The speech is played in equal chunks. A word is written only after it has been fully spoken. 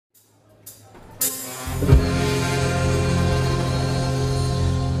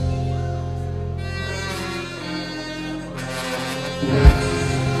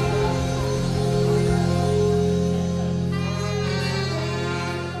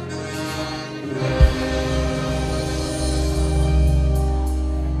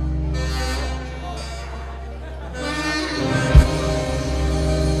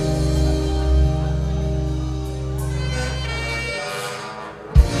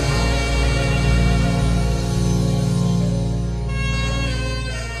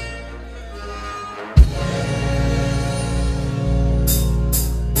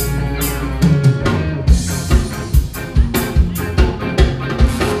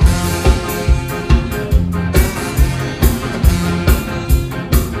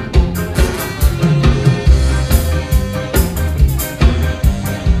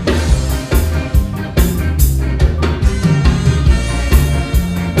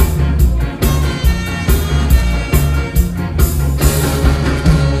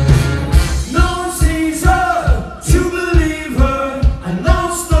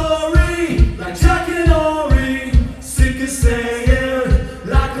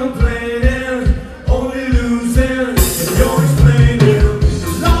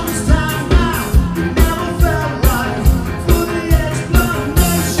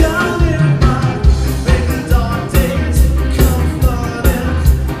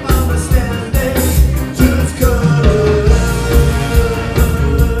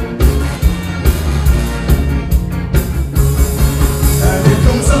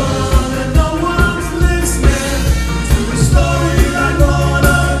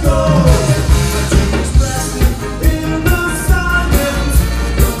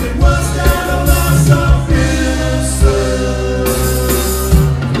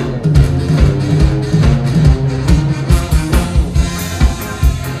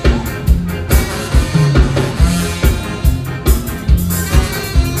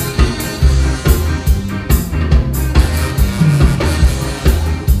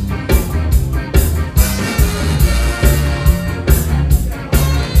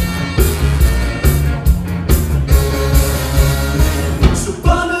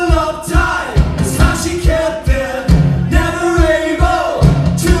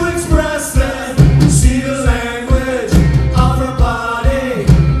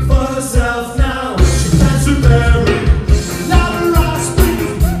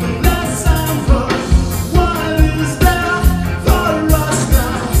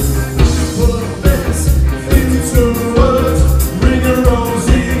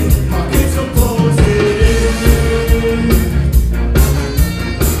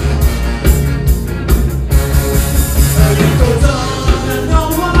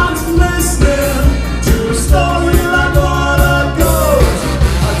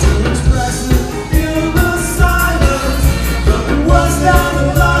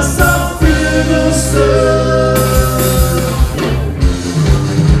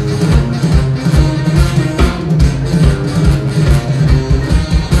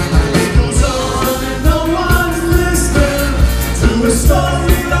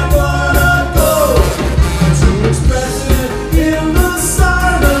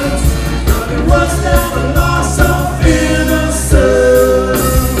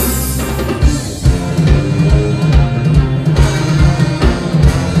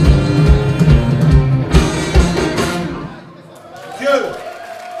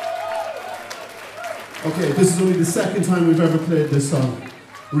This is only the second time we've ever played this song.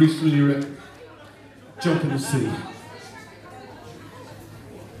 Recently written. Jump in the Sea.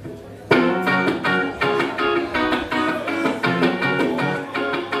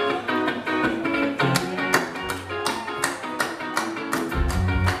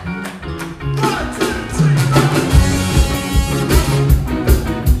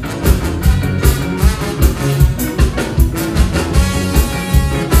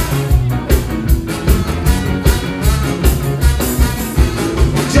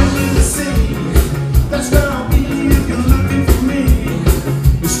 That's where I'll be.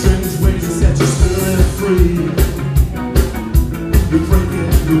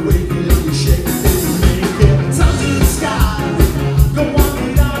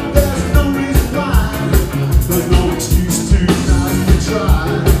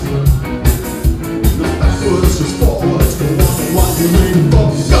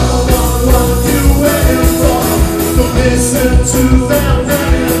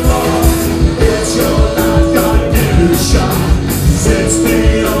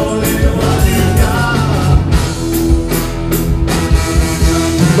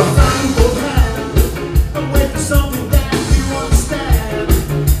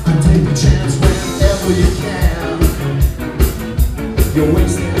 You're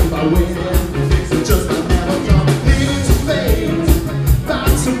wasting by waiting, things will just might never come. Leaving to fade, by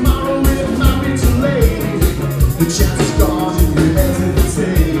tomorrow it might be too late. The chance is gone and you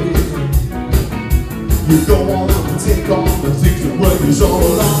hesitate. You go on and take on the things that work is all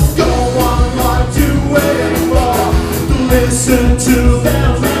along. Go on, what you waiting for? Listen to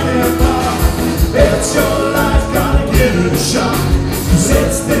them anymore. It's your life, gotta give it a shot, 'cause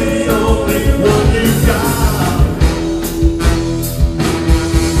it's the only one you got.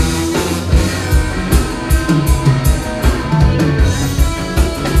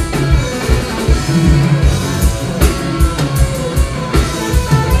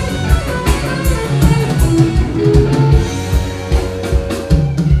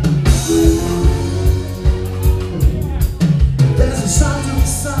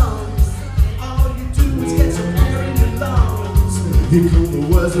 Here come the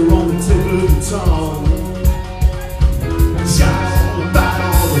words that are on the tip of the tongue. Shout all about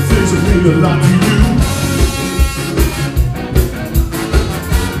all the things that mean a lot to you.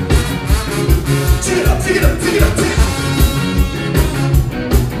 Take it up, take it up, take it up, take it up.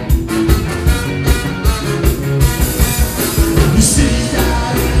 You see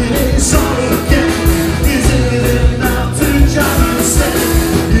that it is all again. Isn't it enough to drive you insane?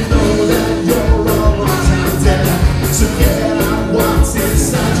 You know that you're a long time dead. So get what's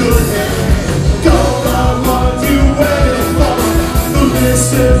inside your head. Go on, what you waiting for?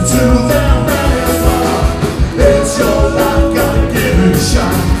 Listen to them anymore. It's your life, gotta give it a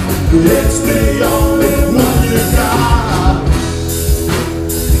shot. It's the only one you got.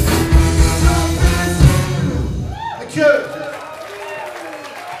 Thank you.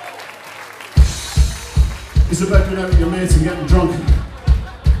 It's about going out with your mates and getting drunk.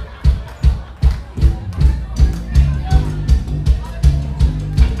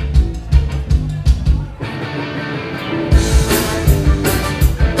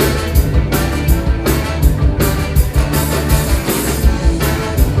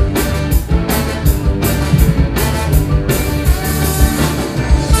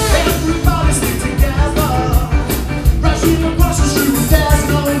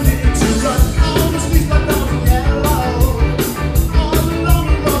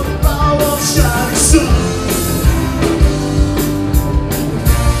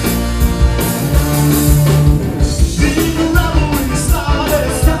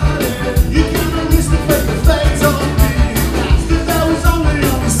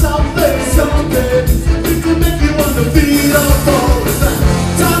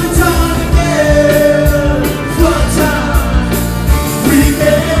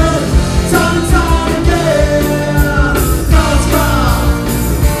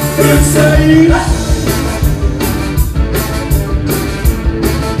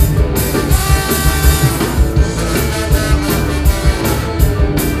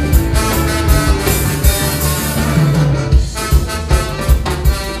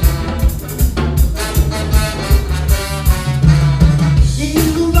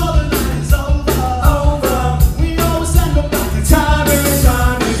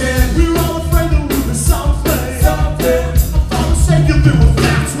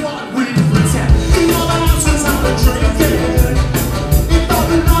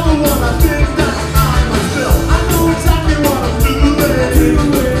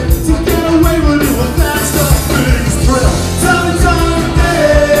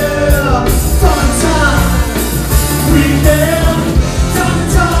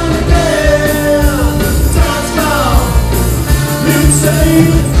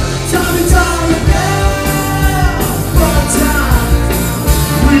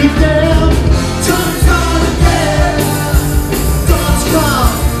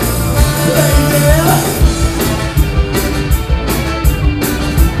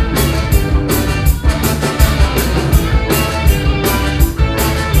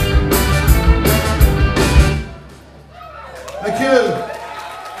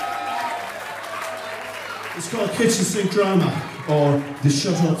 Kitchen sink drama, or the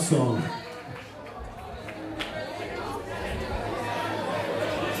shut up song.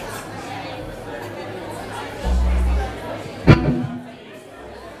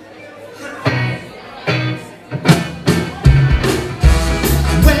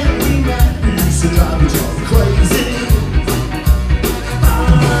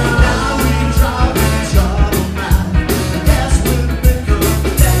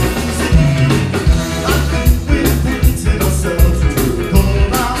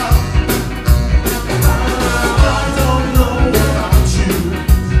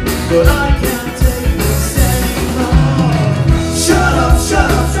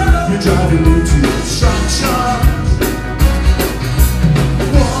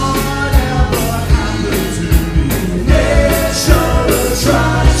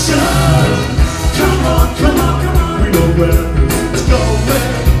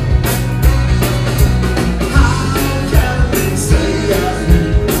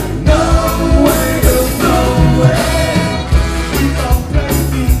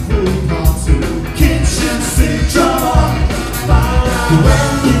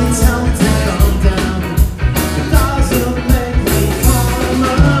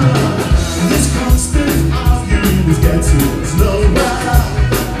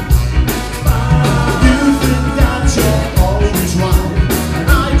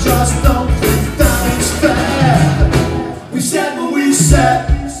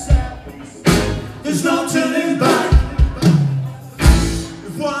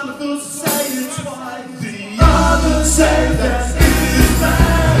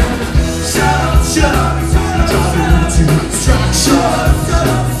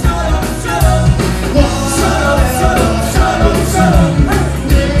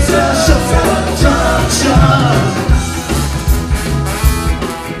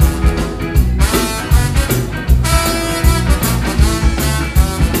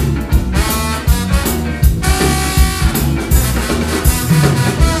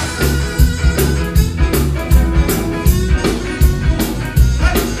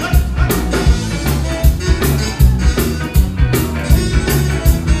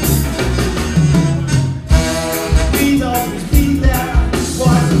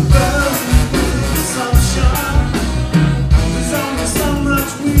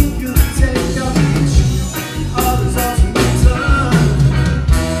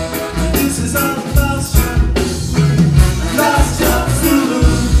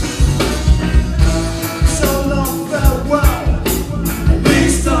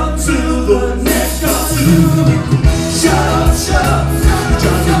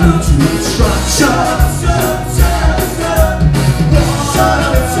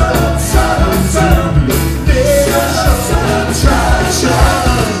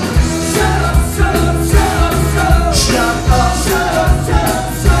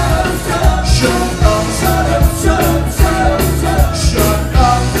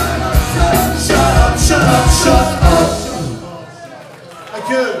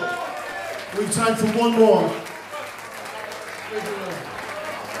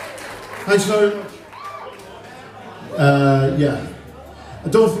 Thanks very much. Yeah.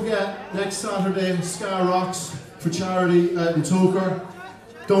 And don't forget, next Saturday, Ska Rocks for charity in Toker.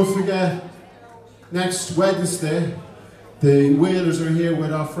 Don't forget, next Wednesday, the Whalers are here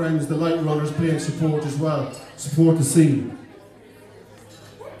with our friends, the Light Runners, playing support as well. Support the scene.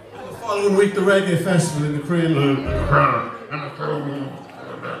 And the following week, the Reggae Festival in the Crane Room.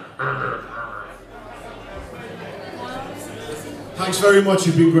 Thanks very much,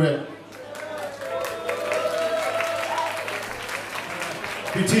 you've been great.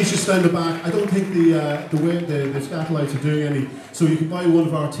 Your t-shirts down the back. I don't think the Skatalites are doing any, so you can buy one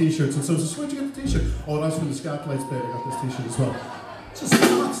of our t-shirts. And so where'd you get the t-shirt? Oh, that's from the Skatalites there. I got this t-shirt as well. Just,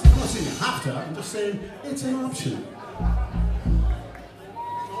 I'm not saying you have to. I'm just saying it's an option.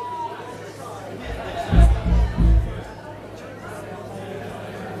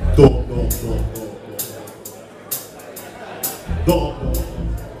 Go.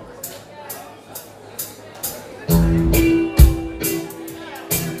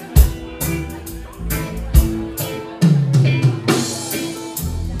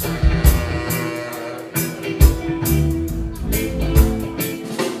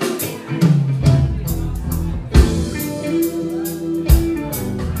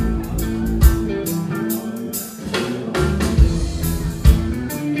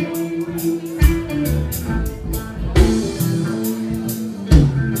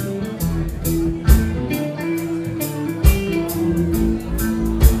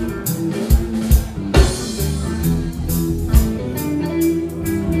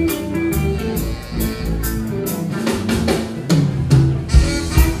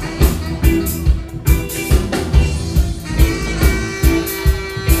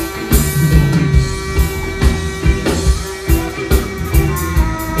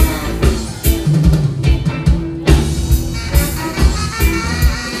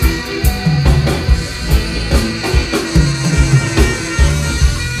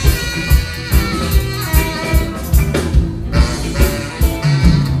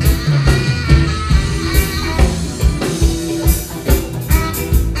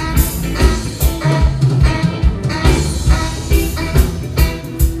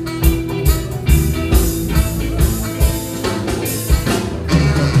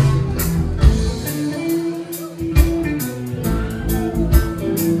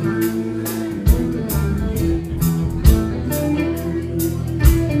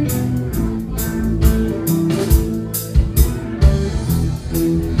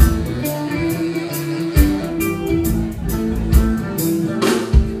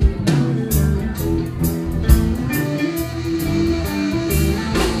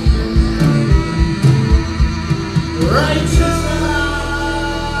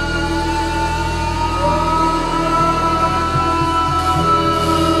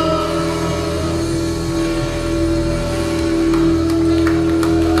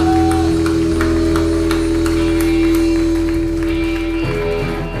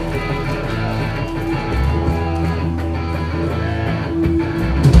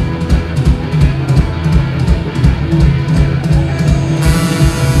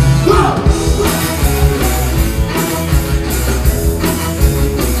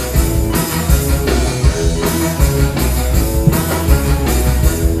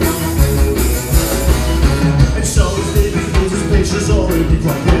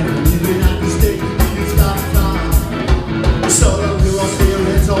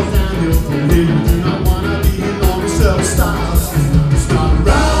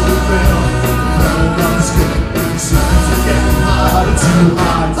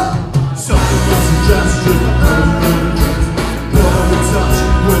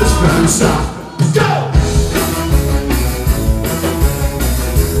 Don't stop. Go!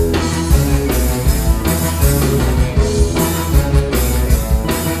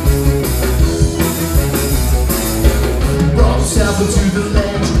 Into the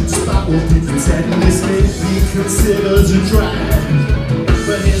ledge, despite what people said, and this may be considered a drag.